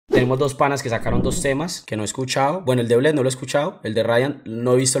tenemos dos panas que sacaron dos temas que no he escuchado. Bueno, el de Bled no lo he escuchado, el de Ryan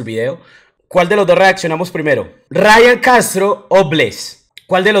no he visto el video. ¿Cuál de los dos reaccionamos primero? ¿Ryan Castro o Bless?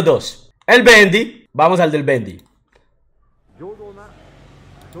 ¿Cuál de los dos? El Bendy. Vamos al del Bendy.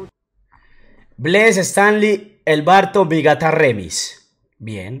 Bless, Stanley, el Barto, mi GATA REMIX.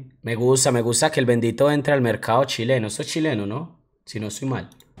 Bien, me gusta que el bendito entre al mercado chileno. Esto es chileno, ¿no? Si no estoy mal.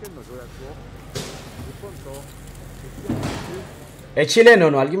 ¿Es chileno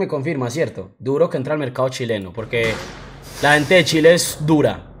o no? Alguien me confirma, ¿cierto? Duro que entra al mercado chileno, porque la gente de Chile es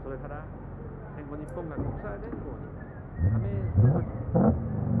dura.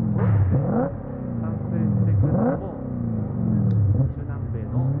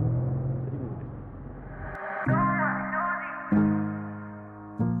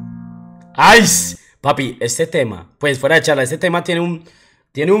 ¡Ay! Papi, este tema, pues fuera de charla, este tema tiene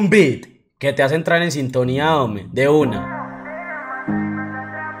un beat que te hace entrar en sintonía, hombre, de una.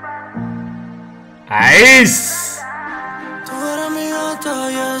 ¡Ay! Tú eres mi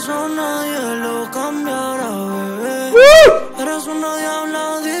gata y eso nadie lo cambiará, bebé. Eres una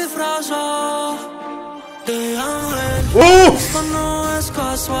diabla disfrazada de ángel. Esto no es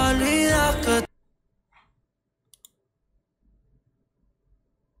casualidad que...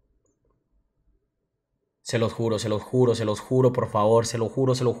 Se los juro, por favor, se lo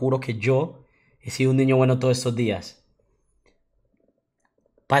juro que yo he sido un niño bueno todos estos días.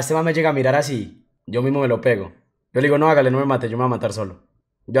 Para este man me llega a mirar así, yo mismo me lo pego. Yo le digo, no, hágale, no me mate, yo me voy a matar solo.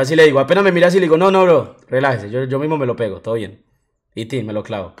 Yo así le digo, apenas me mira así, le digo, no, bro, relájese, yo mismo me lo pego, todo bien. Y tin, me lo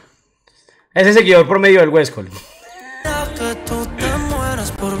clavo. Ese seguidor por medio del Westcol.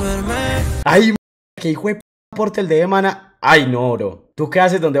 Ay, que hijo de porte el de mana. Ay, no, bro. ¿Tú qué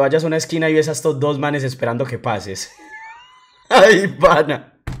haces donde vayas a una esquina y ves a estos dos manes esperando que pases? Ay,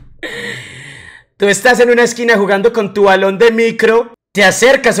 pana. Tú estás en una esquina jugando con tu balón de micro, te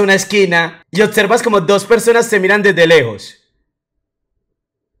acercas a una esquina y observas como dos personas te miran desde lejos.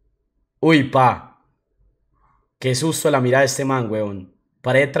 Uy, pa. Qué susto la mirada de este man, weón.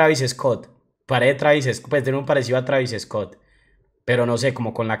 Paré Travis Scott. Pues tiene un parecido a Travis Scott. Pero no sé,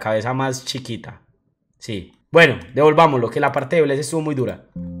 como con la cabeza más chiquita. Sí. Bueno, devolvámoslo, que la parte de Bless estuvo muy dura.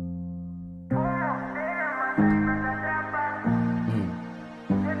 Tú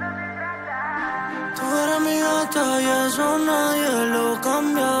eres mi gata y eso nadie lo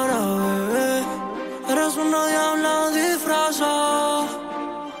cambiará, bebé. Eres una diabla disfrazada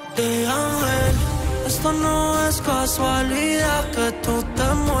de ángel. Esto no es casualidad que tú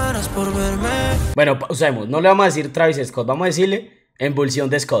te mueras por verme. Bueno, usemos, no le vamos a decir Travis Scott, vamos a decirle Emulsión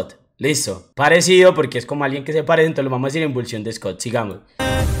de Scott. Listo, parecido porque es como alguien que se parece, entonces lo vamos a decir Emulsión de Scott, sigamos.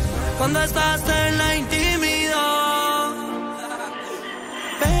 Cuando estás en la intimidad,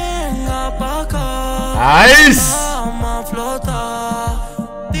 venga pa' acá. ¡Ay! Vamos a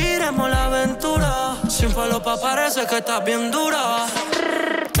flotar, tiremos la aventura. Sin falopa parece que estás bien dura.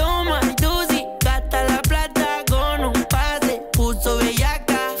 Toma, Dusi, gasta la plata con un pase, puso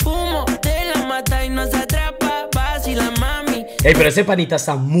bellaca, fumo de la mata y no se atrapa, vacila mami. Ey, pero ese panita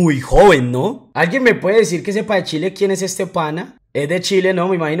está muy joven, ¿no? ¿Alguien me puede decir que sepa de Chile quién es este pana? Es de Chile, no,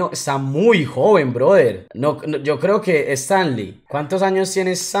 me imagino. Está muy joven, brother. No, yo creo que Stanley. ¿Cuántos años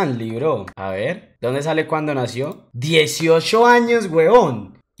tiene Stanley, bro? A ver, ¿de dónde sale cuando nació? 18 años,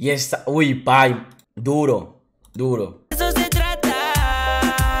 weón. Y está... Uy, pay. Duro. Eso se trata.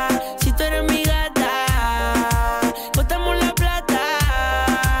 Si tú eres mi gata, botamos la plata,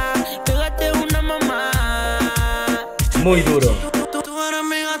 pégate una mamá. Muy duro. Tú eres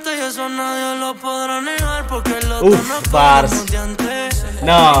mi gata y eso nadie lo podrá negar porque lo Bars.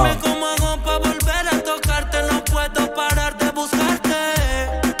 No. Dime cómo hago pa' volver a tocarte, no puedo parar de buscarte.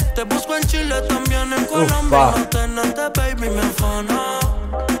 Te busco en Chile, también en Colombia. No tenerte, baby, me afana.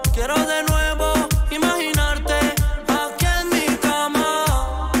 Quiero de nuevo imaginarte aquí en mi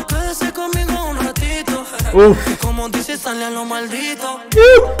cama. Quédese conmigo un ratito. Y como dice, sale a lo maldito.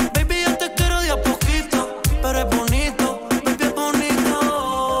 Baby, yo te quiero de a poquito, pero es bonito, baby, es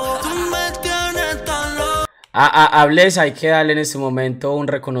bonito. Tú me tienes tan loco. A Bless hay que darle en este momento un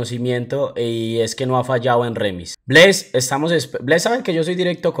reconocimiento y es que no ha fallado en remix. Bless, Bless sabe que yo soy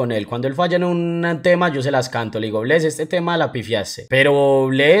directo con él. Cuando él falla en un tema yo se las canto. Le digo, Bless, este tema la pifiaste. Pero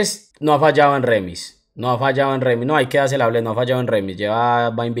Bless no ha fallado en remix. No, hay que dársela a Bless, no ha fallado en remix.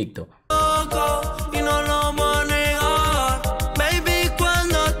 Va invicto. Y no lo voy a negar. Baby,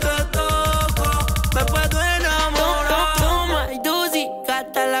 cuando te toco me puedo enamorar. Toma, Dusi,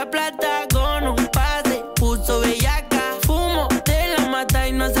 gasta la plata con un pase, puso bellaca, fumo de la mata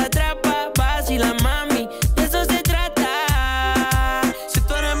y no se atrapa, vacila mami. De eso se trata. Si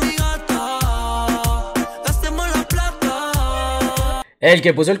tú eres mi gata, gastemos la plata. El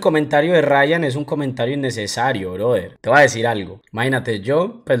que puso el comentario de Ryan es un comentario innecesario, brother. Te voy a decir algo. Imagínate,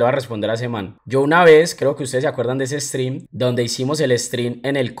 yo, pues le voy a responder a ese man. Yo una vez, creo que ustedes se acuerdan de ese stream, donde hicimos el stream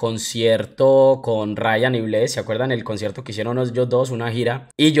en el concierto con Ryan y Bless. ¿Se acuerdan el concierto que hicieron ellos dos, una gira?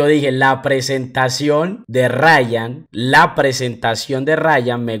 Y yo dije, la presentación de Ryan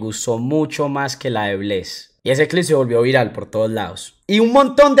me gustó mucho más que la de Bless. Y ese clip se volvió viral por todos lados. Y un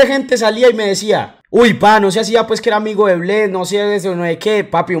montón de gente salía y me decía, uy, pa, no se hacía pues que era amigo de Bless, no sé eso, no sé qué,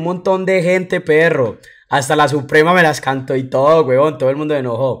 papi, un montón de gente, perro. Hasta la Suprema me las cantó y todo, huevón, todo el mundo se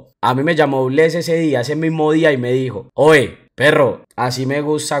enojó. A mí me llamó Bless ese día, ese mismo día, y me dijo, oye, perro, así me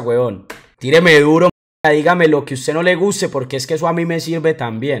gusta, huevón. Tíreme duro, dígame lo que a usted no le guste, porque es que eso a mí me sirve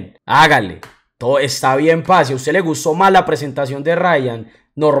también. Hágale. Todo está bien, pa. Si a usted le gustó más la presentación de Ryan,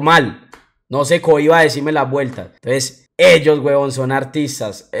 normal. No se cohiba a decirme las vueltas. Entonces, ellos, huevón, son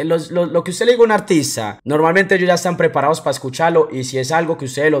artistas. Lo que usted le diga a un artista, normalmente ellos ya están preparados para escucharlo. Y si es algo que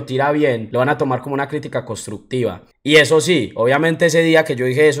usted lo tira bien, lo van a tomar como una crítica constructiva. Y eso sí, obviamente ese día que yo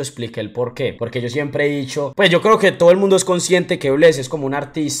dije eso, expliqué el por qué. Porque yo siempre he dicho, pues yo creo que todo el mundo es consciente que Bless es como un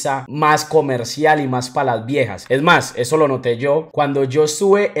artista más comercial y más para las viejas. Es más, eso lo noté yo. Cuando yo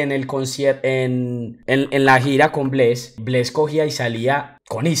estuve en el concierto, en la gira con Bless, Bless cogía y salía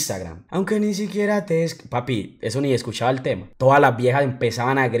con Instagram. Aunque ni siquiera papi, eso ni escuchaba el tema. Todas las viejas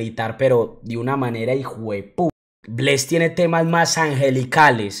empezaban a gritar, pero de una manera hijuepu. Bless tiene temas más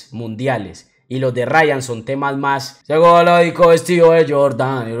angelicales, mundiales. Y los de Ryan son temas más psicológico, vestido de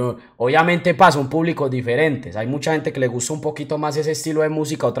Jordan. Obviamente son públicos diferentes. Hay mucha gente que le gusta un poquito más ese estilo de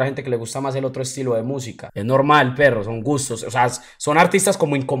música, otra gente que le gusta más el otro estilo de música. Es normal, perro, son gustos. O sea, son artistas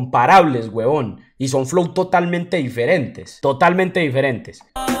como incomparables, huevón. Y son flow totalmente diferentes. Totalmente diferentes.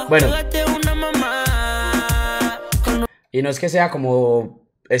 Bueno. Y no es que sea como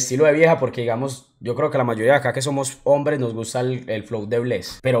estilo de vieja, porque digamos, yo creo que la mayoría de acá que somos hombres nos gusta el flow de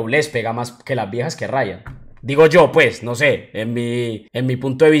Bless. Pero Bless pega más que las viejas que Ryan. Digo yo, pues, no sé, en mi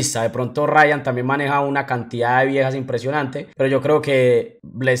punto de vista. De pronto Ryan también maneja una cantidad de viejas impresionante, pero yo creo que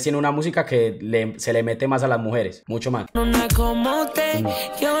Bless tiene una música que se le mete más a las mujeres, mucho más. Una como te,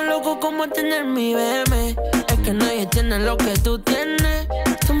 yo loco como tener mi bebé. Es que nadie tiene lo que tú tienes.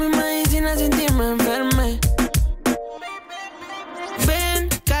 Tú mi medicina sin ti me enferme. Ven,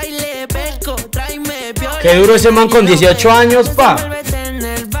 caile, pesco, tráeme piola. Qué duro ese man con 18 años, pa.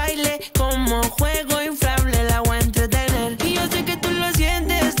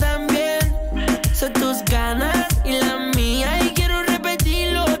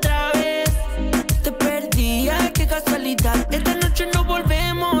 Esta noche nos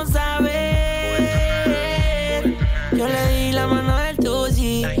volvemos a ver. Yo le di la mano al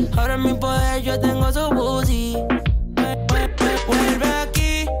tusi. Ahora en mi poder yo tengo su busi. Vuelve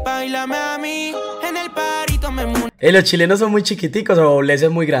aquí, bailame a mí. En el parito me los chilenos son muy chiquiticos o Bless es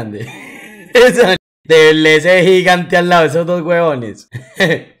muy grande. De Bless es gigante al lado, esos dos huevones.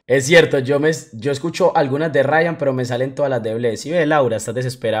 Es cierto, yo escucho algunas de Ryan, pero me salen todas las de Bless. Y ve, Laura, estás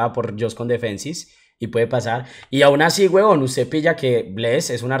desesperada por Just con Defensis. Y puede pasar. Y aún así, huevón, usted pilla que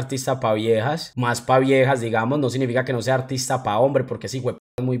Bless es un artista pa' viejas. Más pa' viejas, digamos. No significa que no sea artista pa' hombre, porque ese huevón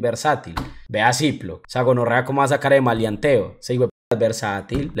es muy versátil. Ve a Ciplo. O sea, gonorrea cómo va a sacar de maleanteo. Ese huevón es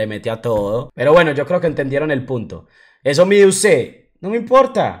versátil, le mete a todo. Pero bueno, yo creo que entendieron el punto. Eso mide usted. No me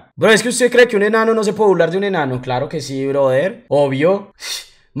importa. Bro, es que usted cree que un enano no se puede burlar de un enano. Claro que sí, brother. Obvio.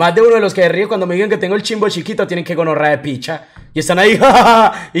 Más de uno de los que ríe cuando me digan que tengo el chimbo chiquito tienen que gonorrea de picha. Y están ahí,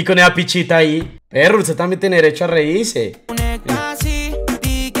 y con esa pichita ahí. Perro, usted también tiene derecho a reírse.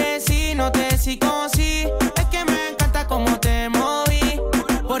 Di que sí, no te psicosis. Es que me encanta cómo te moví.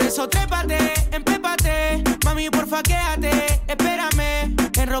 Por eso trépate, empépate. Mami, porfa, quédate, espérame.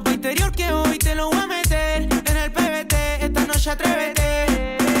 En ropa interior que hoy te lo voy a meter. En el PBT, esta noche atrévete.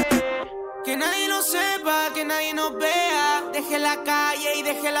 Que nadie nos sepa, que nadie nos vea. Deje la calle y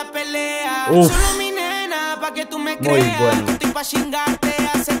deje la pelea. Uf. Solo mi nena, pa' que tú me Muy creas. bueno. Que estoy pa' chingarte,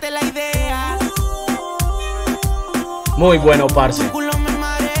 hacerte la idea. Muy bueno, parce. Tu culo me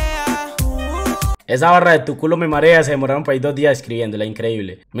marea. Esa barra de tu culo me marea, se demoraron por ahí 2 días escribiéndola,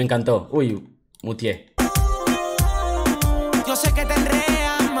 increíble. Me encantó. Uy, mutié. Yo sé que te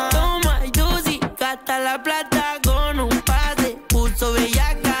enreas, ma. Toma y tú sí, gasta la plata con un pase. Pulso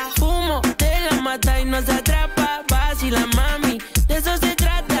bellaca, fumo, te la mata y no se atrapa. Vacila, mami, de eso se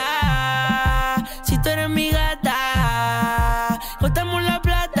trata. Si tú eres mi gata, cortamos la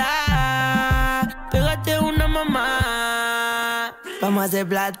plata. Pégate una mamá, vamos a hacer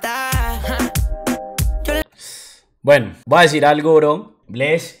plata. Bueno, voy a decir algo, bro.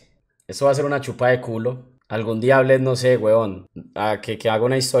 Bless, esto va a ser una chupa de culo. Algún día Bless, no sé, huevón, que haga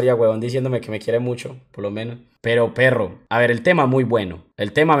una historia, huevón, diciéndome que me quiere mucho, por lo menos. Pero perro, a ver, el tema muy bueno.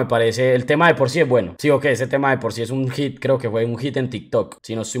 El tema me parece, el tema de por sí es bueno. Sí, ok, ese tema de por sí es un hit, creo que fue un hit en TikTok,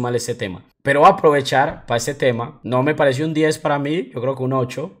 si no estoy mal ese tema. Pero voy a aprovechar para este tema. No me pareció un 10 para mí, yo creo que un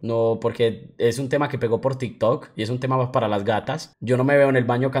 8. No, porque es un tema que pegó por TikTok y es un tema más para las gatas. Yo no me veo en el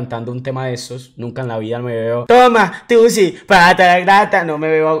baño cantando un tema de esos. Nunca en la vida me veo. Toma, tú sí, pata la grata. No me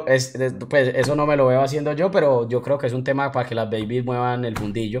veo, pues eso no me lo veo haciendo yo, pero yo creo que es un tema para que las babies muevan el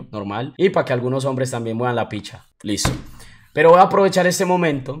fundillo, normal. Y para que algunos hombres también muevan la picha. Listo. Pero voy a aprovechar este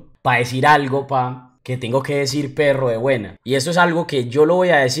momento para decir algo, que tengo que decir perro de buena. Y eso es algo que yo lo voy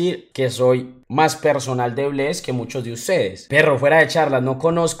a decir, que soy más personal de Bless que muchos de ustedes. Perro, fuera de charlas, no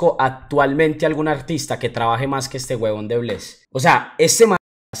conozco actualmente algún artista que trabaje más que este huevón de Bless. O sea, este man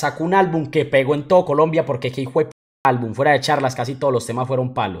sacó un álbum que pegó en todo Colombia porque que hijo de álbum, fuera de charlas, casi todos los temas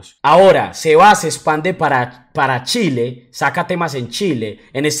fueron palos. Ahora se expande para Chile, saca temas en Chile.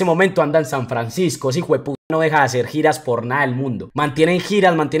 En este momento anda en San Francisco, ese hijo de puta no deja de hacer giras por nada del mundo. Mantienen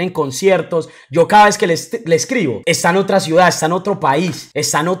giras, mantienen conciertos. Yo cada vez que le escribo, está en otra ciudad, está en otro país,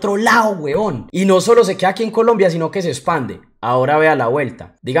 está en otro lado, weón. Y no solo se queda aquí en Colombia, sino que se expande. Ahora vea la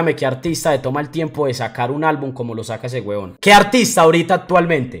vuelta. Dígame qué artista le toma el tiempo de sacar un álbum como lo saca ese huevón. ¿Qué artista ahorita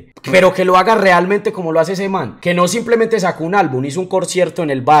actualmente? Pero que lo haga realmente como lo hace ese man. Que no simplemente sacó un álbum, hizo un concierto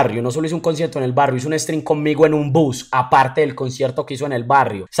en el barrio. No solo hizo un concierto en el barrio, hizo un stream conmigo en un bus. Aparte del concierto que hizo en el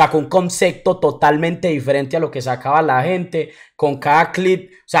barrio. Sacó un concepto totalmente diferente a lo que sacaba la gente. Con cada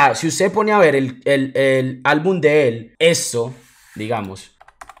clip. O sea, si usted pone a ver el álbum de él, eso, digamos...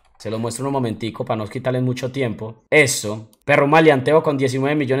 Se lo muestro un momentico para no quitarles mucho tiempo. Eso, perro maleanteo con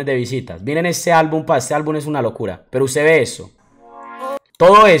 19 millones de visitas. Miren este álbum, este álbum es una locura. Pero usted ve eso.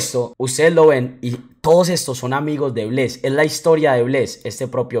 Todo esto, ustedes lo ven y todos estos son amigos de Bless. Es la historia de Bless, este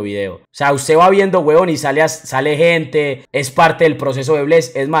propio video. O sea, usted va viendo, huevón, y sale gente. Es parte del proceso de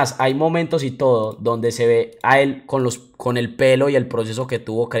Bless. Es más, hay momentos y todo donde se ve a él con el pelo y el proceso que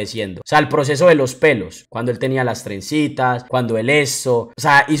tuvo creciendo. O sea, el proceso de los pelos. Cuando él tenía las trencitas, cuando el ESTO. O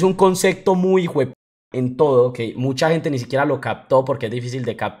sea, hizo un concepto muy en todo, que mucha gente ni siquiera lo captó porque es difícil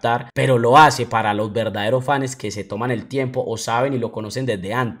de captar, pero lo hace para los verdaderos fans que se toman el tiempo o saben y lo conocen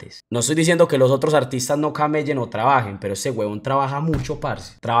desde antes. No estoy diciendo que los otros artistas no camellen o trabajen, pero ese huevón trabaja mucho,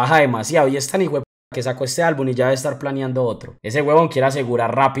 parce. Trabaja demasiado y es tan hijo que sacó este álbum y ya debe estar planeando otro. Ese huevón quiere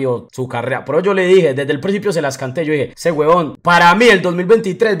asegurar rápido su carrera. Pero yo le dije, desde el principio se las canté, yo dije, ese huevón, para mí el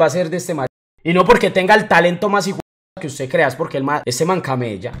 2023 va a ser de este man. Y no porque tenga el talento más hijo que usted crea, es porque ese man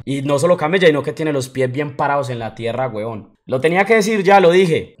camella. Y no solo camella, sino que tiene los pies bien parados en la tierra, huevón. Lo tenía que decir ya, lo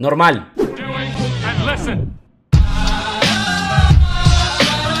dije. Normal.